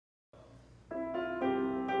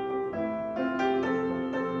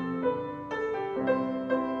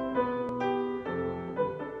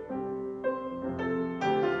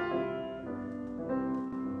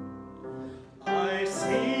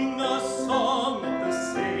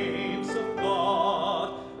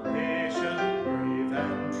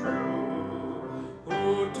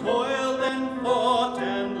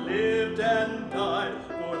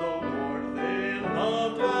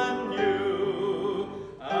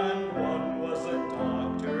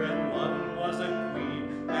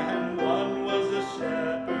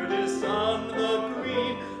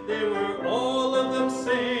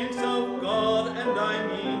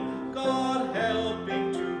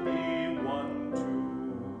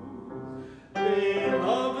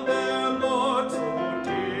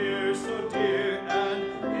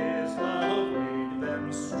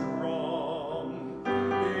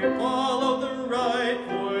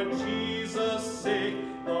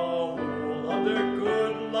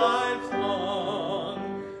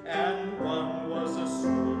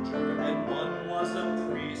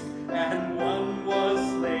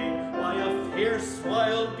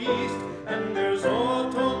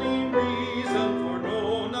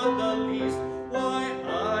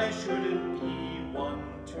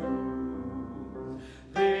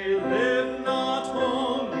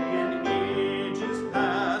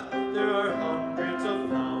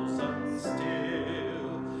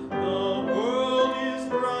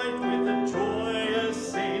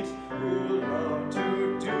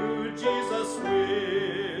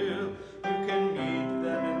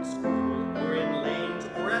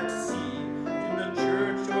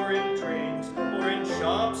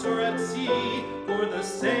me, for the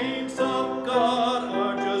saints of God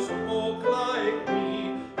are just folk like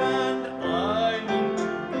me, and I mean to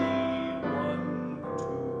be one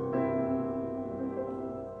too.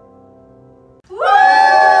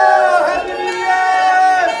 Whoa! Happy New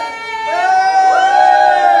Year! Hey!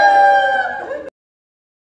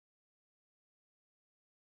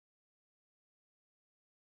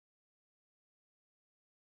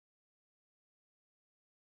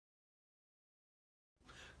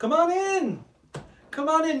 Come on in. Come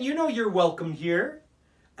on in. You know you're welcome here.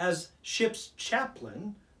 As ship's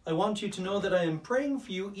chaplain, I want you to know that I am praying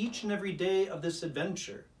for you each and every day of this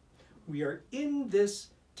adventure. We are in this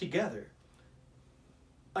together.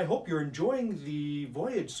 I hope you're enjoying the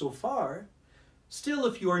voyage so far. Still,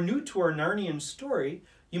 if you are new to our Narnian story,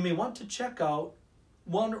 you may want to check out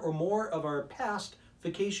one or more of our past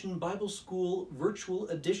Vacation Bible School virtual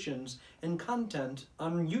editions and content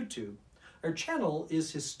on YouTube. Our channel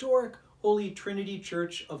is Historic Holy Trinity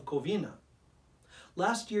Church of Covina.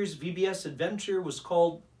 Last year's VBS adventure was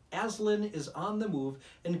called Aslan is on the Move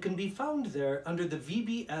and can be found there under the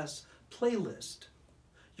VBS playlist.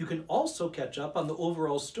 You can also catch up on the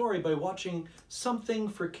overall story by watching Something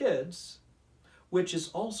for Kids, which is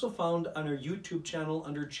also found on our YouTube channel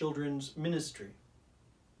under Children's Ministry.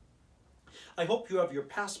 I hope you have your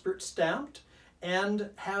passport stamped and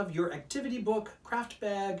have your activity book, craft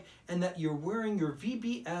bag, and that you're wearing your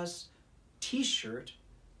VBS t-shirt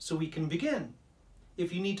so we can begin.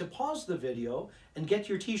 If you need to pause the video and get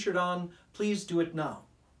your t-shirt on, please do it now.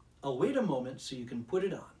 I'll wait a moment so you can put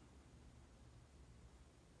it on.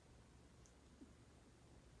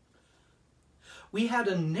 We had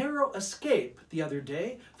a narrow escape the other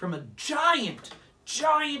day from a giant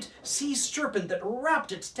sea serpent that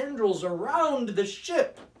wrapped its tendrils around the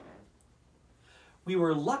ship. We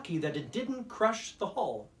were lucky that it didn't crush the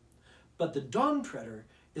hull, but the Dawn Treader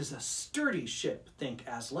is a sturdy ship, think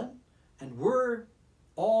Aslan, and we're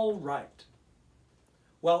all right.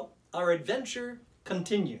 Well, our adventure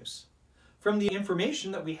continues. From the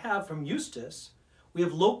information that we have from Eustace, we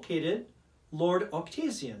have located Lord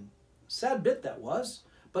Octasian. Sad bit that was,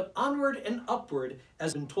 but onward and upward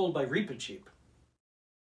as been told by Reepicheep.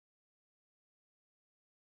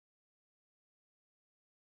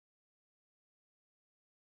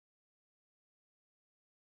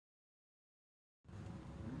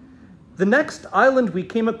 The next island we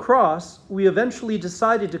came across, we eventually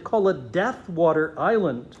decided to call it Deathwater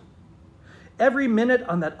Island. Every minute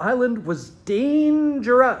on that island was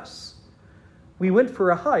dangerous. We went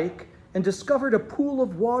for a hike and discovered a pool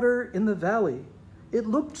of water in the valley. It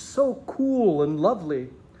looked so cool and lovely.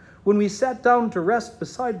 When we sat down to rest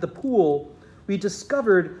beside the pool, we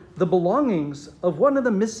discovered the belongings of one of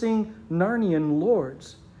the missing Narnian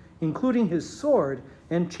lords, including his sword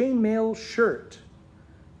and chainmail shirt.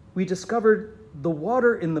 We discovered the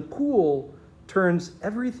water in the pool turns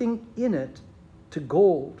everything in it to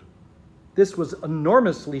gold. This was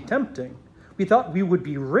enormously tempting. We thought we would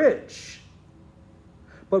be rich.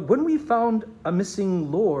 But when we found a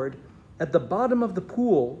missing lord at the bottom of the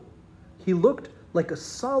pool, he looked like a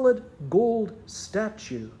solid gold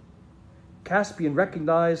statue. Caspian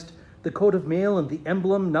recognized the coat of mail and the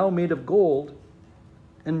emblem now made of gold,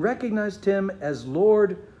 and recognized him as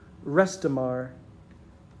Lord Restamar.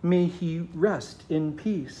 May he rest in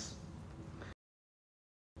peace.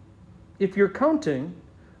 If you're counting,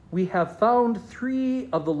 we have found 3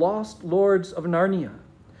 of the lost lords of Narnia.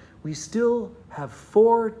 We still have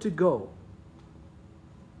 4 to go.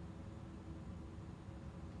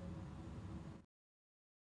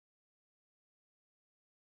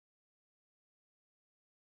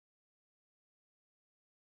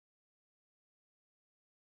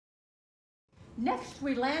 Next,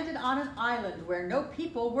 we landed on an island where no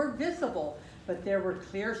people were visible, but there were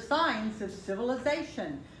clear signs of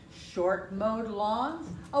civilization. Short mowed lawns,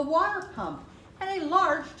 a water pump, and a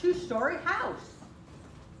large 2-story house.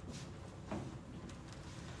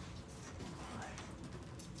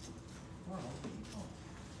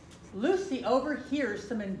 Lucy overhears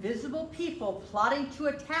some invisible people plotting to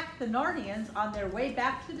attack the Narnians on their way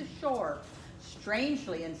back to the shore.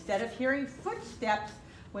 Strangely, instead of hearing footsteps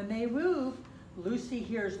when they move, Lucy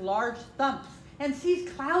hears large thumps and sees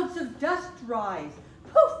clouds of dust rise.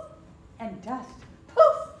 Poof! And dust.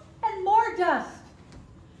 Poof! And more dust.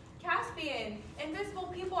 Caspian, invisible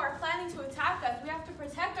people are planning to attack us. We have to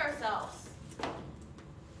protect ourselves.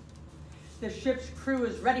 The ship's crew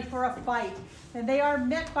is ready for a fight, and they are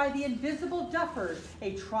met by the invisible duffers,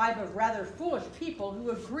 a tribe of rather foolish people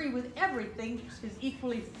who agree with everything is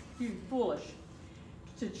equally foolish.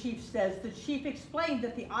 the chief says. The chief explained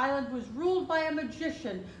that the island was ruled by a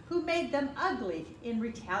magician who made them ugly in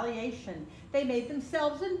retaliation. They made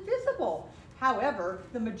themselves invisible. However,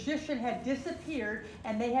 the magician had disappeared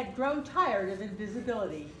and they had grown tired of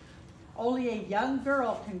invisibility. Only a young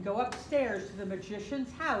girl can go upstairs to the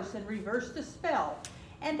magician's house and reverse the spell,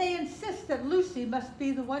 and they insist that Lucy must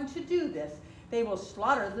be the one to do this. They will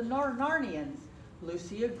slaughter the Narnians.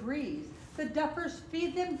 Lucy agrees. The Duffers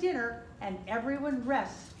feed them dinner, and everyone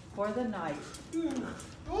rests for the night.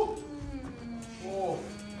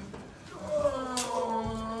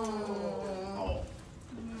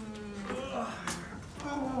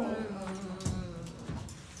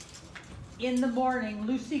 In the morning,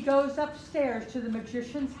 Lucy goes upstairs to the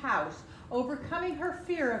magician's house. Overcoming her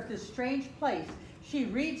fear of this strange place, she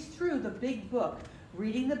reads through the big book.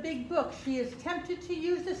 Reading the big book, she is tempted to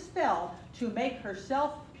use a spell to make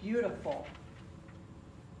herself beautiful.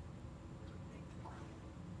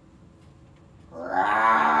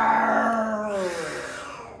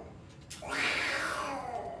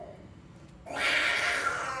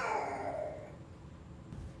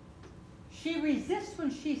 She resists when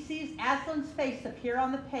she sees Aslan's face appear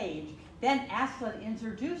on the page. Then Aslan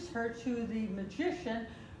introduces her to the magician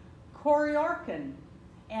Coriorcan,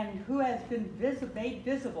 and who has been made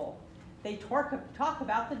visible. They talk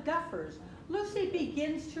about the Duffers. Lucy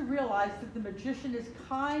begins to realize that the magician is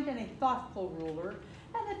kind and a thoughtful ruler,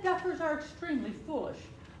 and the Duffers are extremely foolish.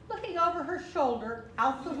 Looking over her shoulder,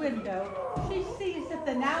 out the window, she sees that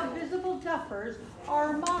the now visible Duffers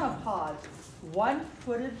are monopods,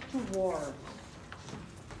 one-footed dwarves.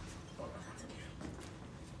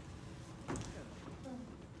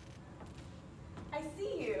 I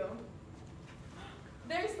see you.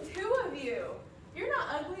 There's two of you. You're not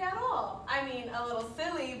ugly at all. I mean, a little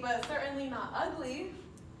silly, but certainly not ugly.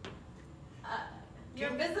 You're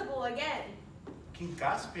visible again. King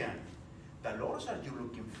Caspian, the lords that you're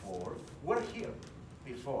looking for were here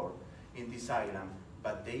before in this island,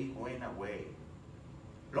 but they went away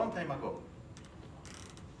long time ago.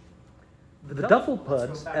 The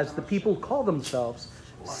Dufflepuds, as the people call themselves,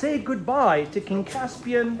 say goodbye to King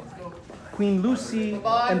Caspian, Queen Lucy,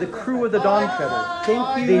 and the crew of the Dawn-Treader.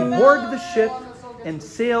 Thank you. They board the ship and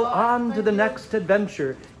sail on to the next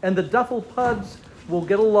adventure, and the Dufflepuds will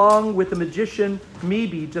get along with the magician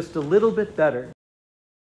maybe just a little bit better.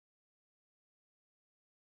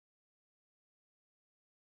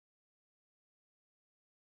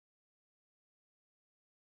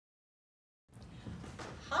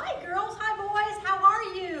 Hi girls, hi boys, how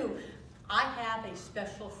are you? I have a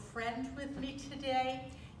special friend with me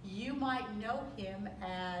today. You might know him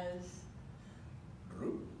as...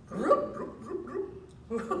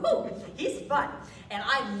 He's fun, and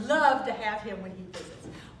I love to have him when he visits.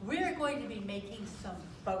 We're going to be making some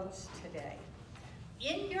boats today.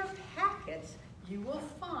 In your packets, you will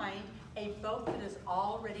find a boat that is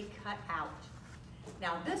already cut out.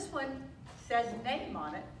 Now this one says name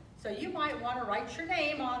on it, so you might want to write your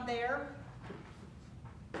name on there.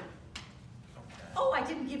 Oh, I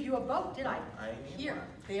didn't give you a boat, did I? Here,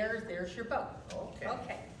 there's your boat.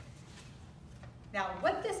 Okay. Now,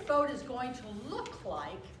 what this boat is going to look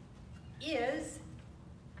like is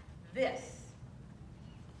this.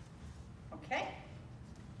 Okay?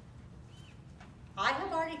 I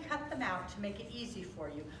have already cut them out to make it easy for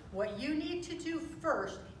you. What you need to do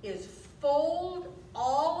first is fold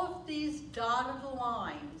all of these dotted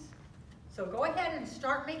lines. So go ahead and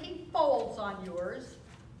start making folds on yours.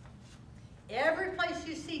 Every place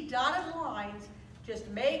you see dotted lines, just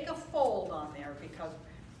make a fold on there because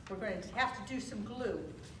we're going to have to do some glue.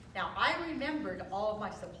 Now, I remembered all of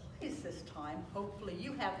my supplies this time. Hopefully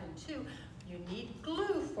you have them too. You need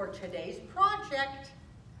glue for today's project.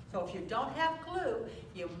 So if you don't have glue,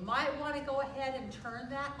 you might want to go ahead and turn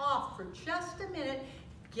that off for just a minute,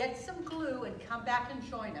 get some glue, and come back and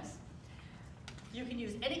join us. You can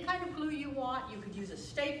use any kind of glue you want. You could use a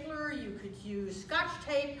stapler, you could use Scotch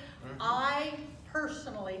tape. I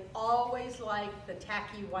personally always like the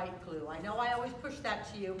tacky white glue. I know I always push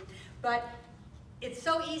that to you, but it's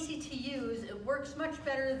so easy to use. It works much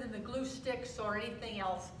better than the glue sticks or anything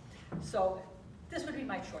else. So this would be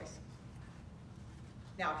my choice.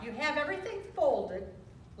 Now, if you have everything folded,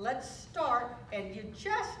 let's start, and you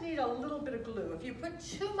just need a little bit of glue. If you put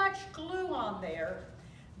too much glue on there,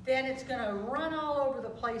 then it's going to run all over the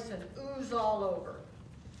place and ooze all over.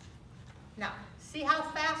 Now, see how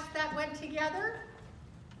fast that went together?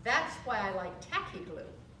 That's why I like tacky glue.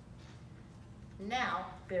 Now,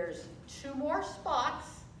 there's 2 more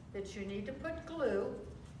spots that you need to put glue.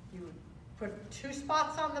 You put 2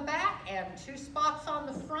 spots on the back and 2 spots on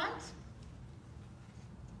the front.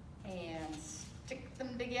 And stick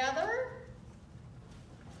them together.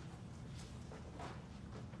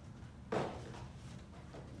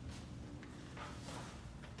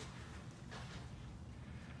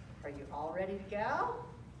 Are you all ready to go?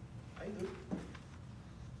 I do.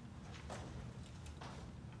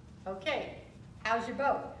 Okay, how's your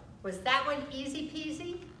boat? Was that one easy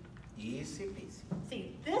peasy? Easy peasy.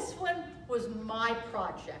 See, this one was my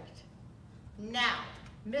project. Now,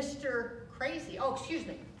 Mr. Crazy, oh, excuse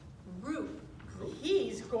me, Root,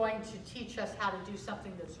 he's going to teach us how to do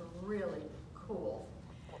something that's really cool.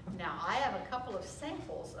 Now, I have a couple of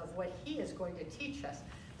samples of what he is going to teach us.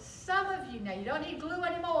 Some of you, now you don't need glue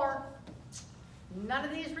anymore. None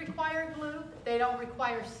of these require glue. They don't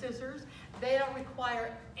require scissors. They don't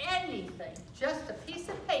require anything, just a piece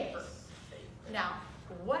of paper. Now,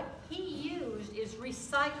 what he used is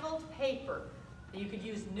recycled paper. You could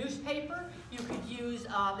use newspaper. You could use,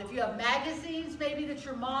 if you have magazines maybe that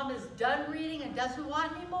your mom is done reading and doesn't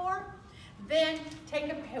want anymore, then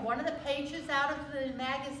take one of the pages out of the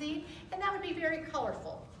magazine, and that would be very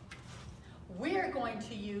colorful. We're going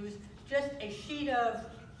to use just a sheet of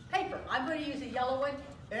paper. I'm going to use a yellow one.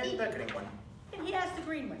 And the green one. And he has the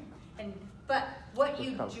green one. But what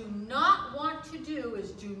you do not want to do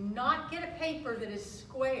is do not get a paper that is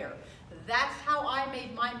square. That's how I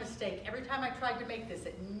made my mistake. Every time I tried to make this,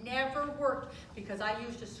 it never worked because I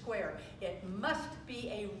used a square. It must be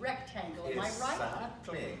a rectangle, am I right?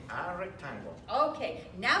 Exactly, a rectangle. Okay,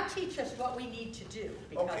 now teach us what we need to do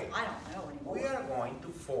because Okay. I don't know anymore. We are going to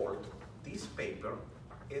fold this paper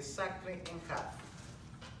exactly in half.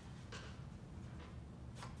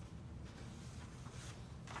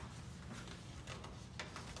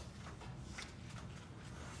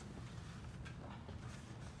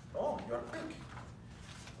 Oh, you're quick.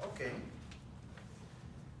 Okay.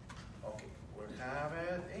 Okay, we'll have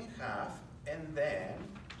it in half, and then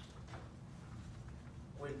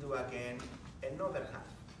we'll do again another half.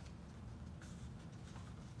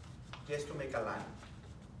 Just to make a line.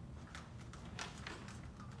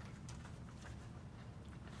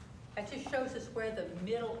 That just shows us where the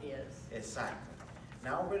middle is. Exactly.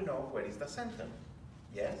 Now we'll know where is the center.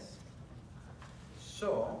 Yes?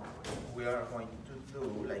 So we are going to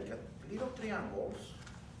do like a little triangles.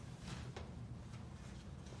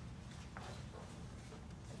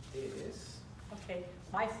 This. Okay,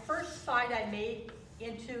 my first side I made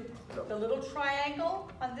into the little triangle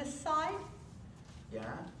on this side. Yeah.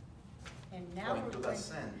 And now Going we're to the going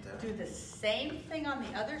center. to do the same thing on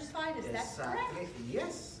the other side, is that Exactly. correct?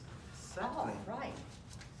 Yes. Exactly. All right.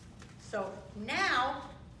 So now,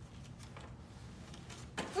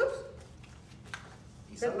 oops,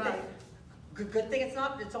 It's a line. good thing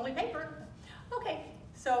it's only paper. Okay,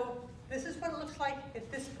 so this is what it looks like at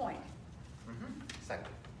this point.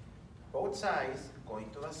 Exactly. Both sides going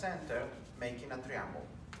to the center, making a triangle.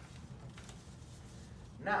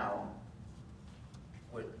 Now,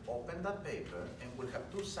 we'll open the paper and we'll have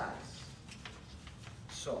two sides.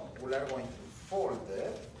 So we are going to fold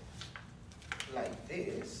it like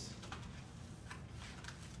this.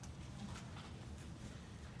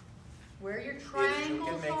 Where your If you triangles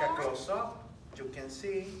can make are. a close-up, you can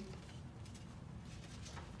see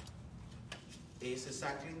it's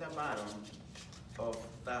exactly in the bottom of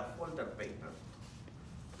the folder paper.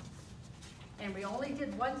 And we only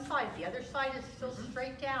did one side. The other side is still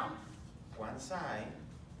straight down. One side,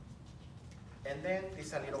 and then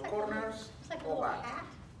these little It's like corners it's like a go little back. hat.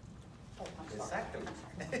 Oh, I'm sorry. Exactly.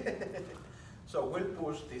 I'm sorry. So we'll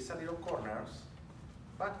push these little corners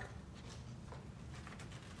back.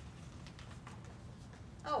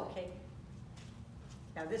 Okay.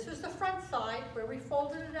 Now this is the front side where we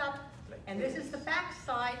folded it up, Like and this is this. the back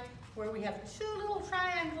side where we have two little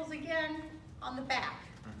triangles again on the back.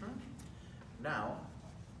 Now,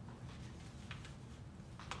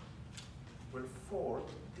 we'll fold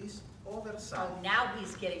this other side. Oh, now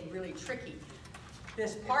he's getting really tricky.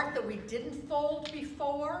 This part that we didn't fold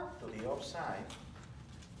before, To the upside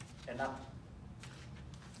and up.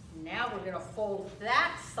 now we're gonna fold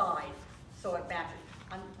that side so it matches.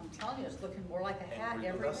 I'm telling you, it's looking more like a hat And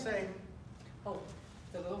we'll do every the minute. same. Oh,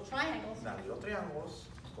 the little triangles. The little triangles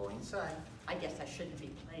go inside. I guess I shouldn't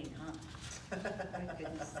be playing, huh? My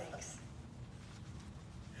goodness sakes.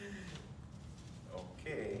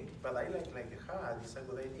 Okay, but I like the hat, it's a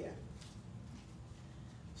good idea.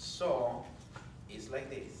 So, it's like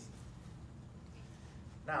this.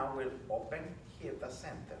 Now we'll open here the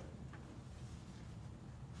center.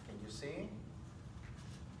 Can you see?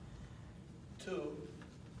 To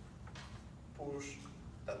push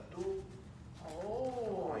the two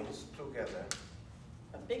Oh, points together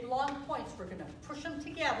the big long points, we're gonna push them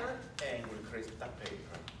together. and we'll crease the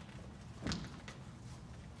paper.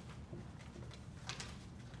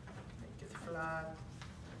 flat,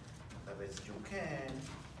 the best you can.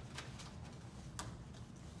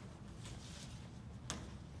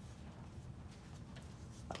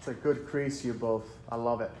 That's a good crease, you both. I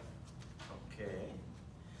love it. Okay.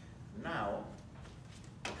 Now,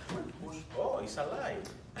 push. Oh, it's alive.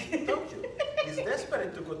 I told you. It's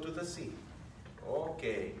desperate to go to the sea.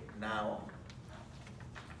 Okay. Now,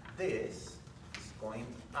 this is going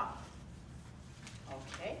up.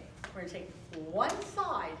 Okay, we're gonna take one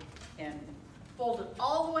side and fold it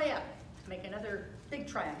all the way up to make another big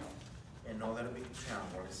triangle. Another big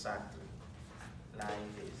triangle, exactly.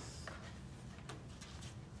 Like this.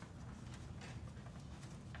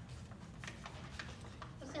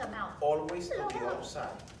 Let's see a mouth. Always to the other side.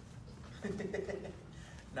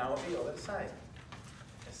 Now the other side.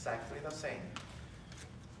 Exactly the same.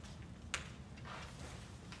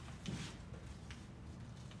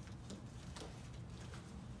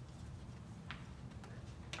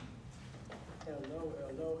 Hello,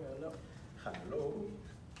 hello, hello. Hello.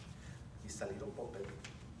 It's a little puppet.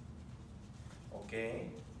 Okay.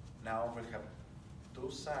 Now we have two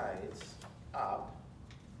sides up.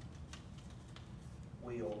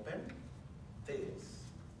 We open this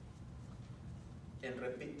and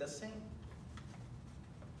repeat the same.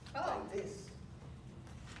 Oh. Like this.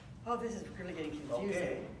 Oh, this is really getting confusing.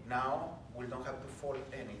 Okay. Now we don't have to fold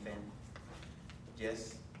anything.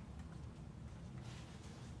 Just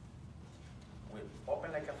we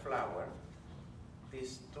open like a flower,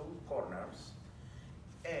 these two corners,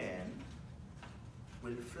 and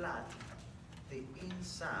we'll flat the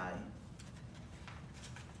inside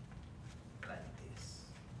like this.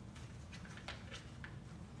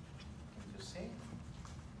 Can you see?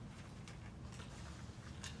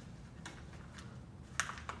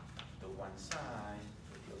 To one side,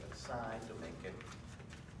 to the other side to make it.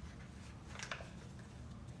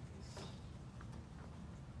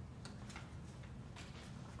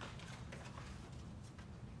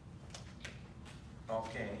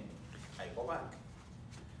 Okay, I go back.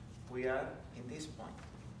 We are in this point.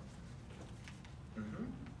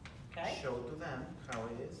 Okay. Show to them how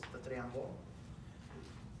it is, the triangle.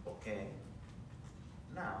 Okay.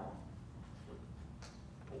 Now,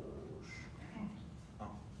 push. Oh,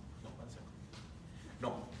 no, 1 second.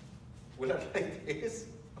 No, we are like this.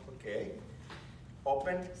 Okay.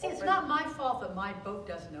 Open. See, it's open, not my fault that my boat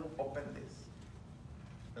doesn't open. Open this.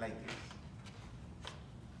 Like this.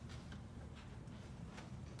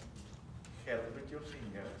 Help with your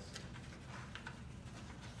fingers.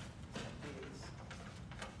 Like this.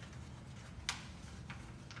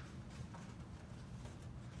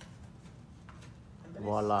 And then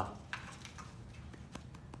Voila.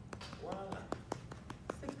 Voila.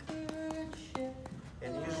 It's a good ship.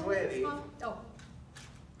 And he's ready Oh,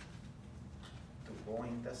 to go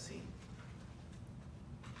in the sea.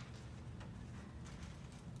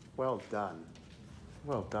 Well done.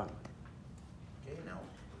 Well done. Okay, now.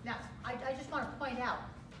 now, I just want to point out,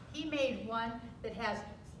 he made one that has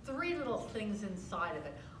 3 little things inside of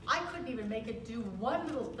it. I couldn't even make it do 1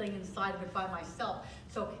 little thing inside of it by myself.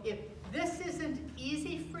 So if this isn't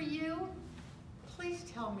easy for you, please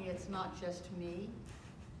tell me it's not just me.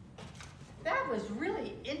 That was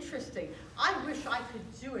really interesting. I wish I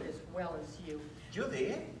could do it as well as you. You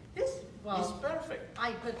did? This, well, It's perfect.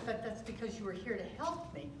 but that's because you were here to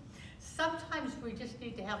help me. Sometimes we just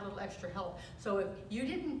need to have a little extra help. So if you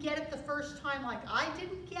didn't get it the first time like I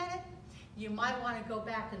didn't get it, you might want to go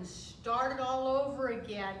back and start it all over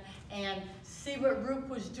again and see what Roop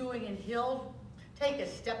was doing, and he'll take it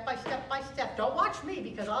step by step by step. Don't watch me,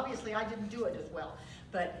 because obviously I didn't do it as well.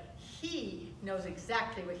 But he knows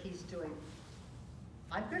exactly what he's doing.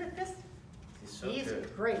 I'm good at this. It's so He's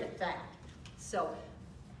good. great at that. So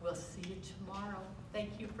we'll see you tomorrow.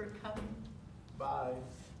 Thank you for coming. Bye.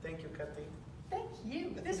 Thank you, Kathy. Thank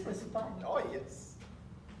you. This was fun. Oh, yes.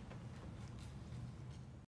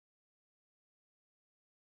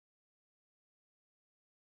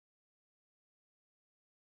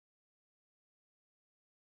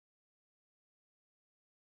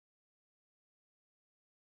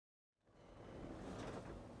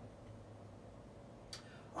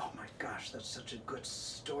 Oh my gosh, that's such a good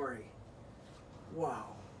story.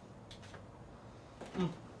 Wow.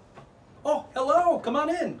 Oh, hello, come on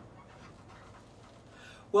in.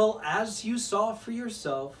 Well, as you saw for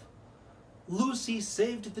yourself, Lucy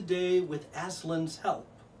saved the day with Aslan's help.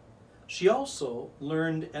 She also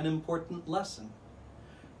learned an important lesson.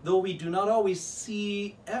 Though we do not always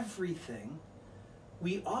see everything,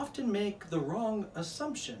 we often make the wrong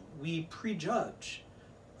assumption. We prejudge.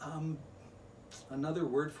 Another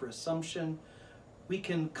word for assumption, we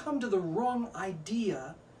can come to the wrong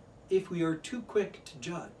idea if we are too quick to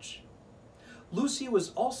judge. Lucy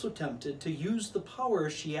was also tempted to use the power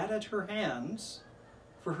she had at her hands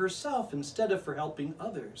for herself instead of for helping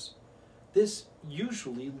others. This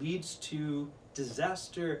usually leads to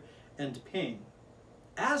disaster and pain.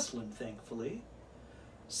 Aslan, thankfully,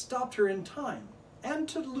 stopped her in time, and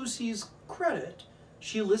to Lucy's credit,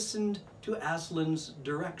 she listened to Aslan's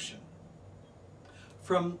direction.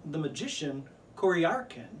 From the magician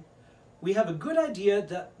Coriarkin, we have a good idea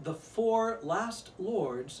that the 4 last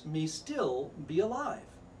lords may still be alive.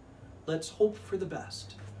 Let's hope for the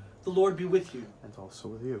best. The Lord be with you. And also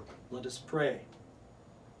with you. Let us pray.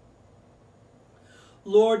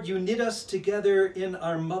 Lord, you knit us together in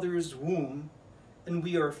our mother's womb, and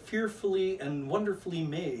we are fearfully and wonderfully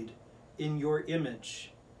made in your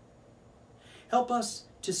image. Help us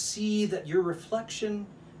to see that your reflection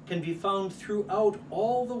can be found throughout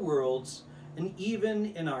all the worlds, and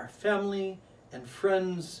even in our family and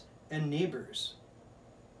friends and neighbors.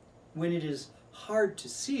 When it is hard to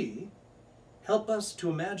see, help us to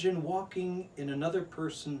imagine walking in another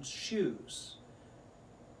person's shoes.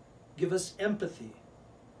 Give us empathy.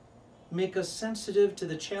 Make us sensitive to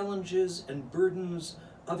the challenges and burdens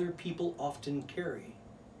other people often carry.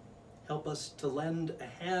 Help us to lend a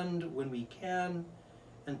hand when we can,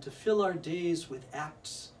 and to fill our days with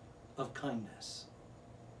acts of kindness.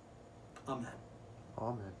 Amen.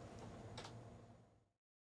 Amen.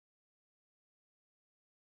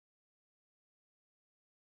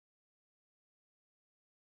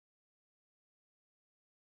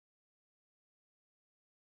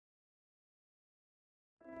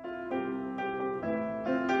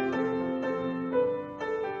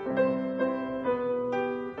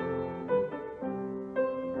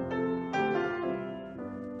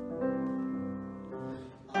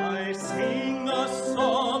 I sing a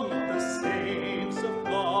song of the saints of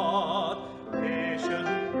God,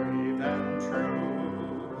 patient, brave, and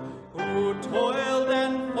true, who toiled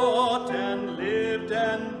and fought and lived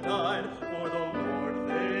and died for the Lord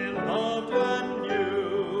they loved and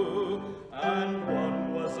knew. And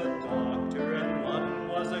one was a doctor, and one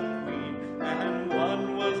was a queen, and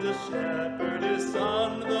one was the shepherdess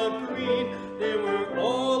on the green. They were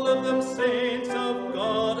all of them saints of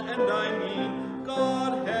God, and I mean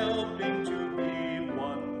God helping to be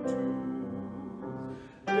one too.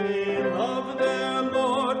 They love their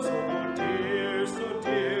Lord so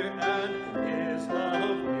dear, and his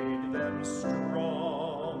love made them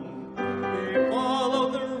strong. They follow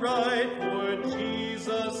the right for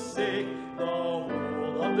Jesus' sake, the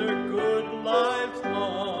whole of their good lives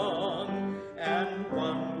long. And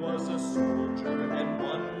one was a soldier, and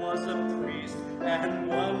one was a priest, and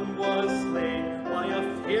one was slain by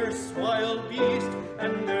a fierce wild beast.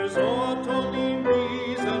 And there's aught only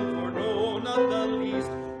reason, for no, not the least,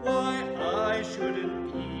 why I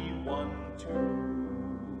shouldn't be one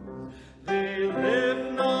too. They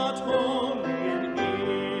live not only in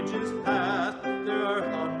ages past, there are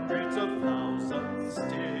hundreds of thousands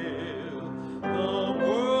still. The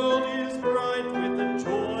world is bright with the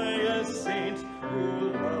joyous saints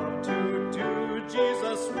who love to do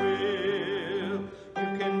Jesus' will.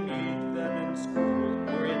 You can meet them in school,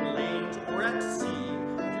 or in lanes, or at sea,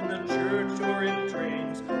 in the church, or in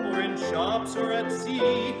trains, or in shops, or at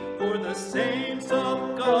sea, for the saints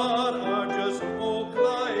of God are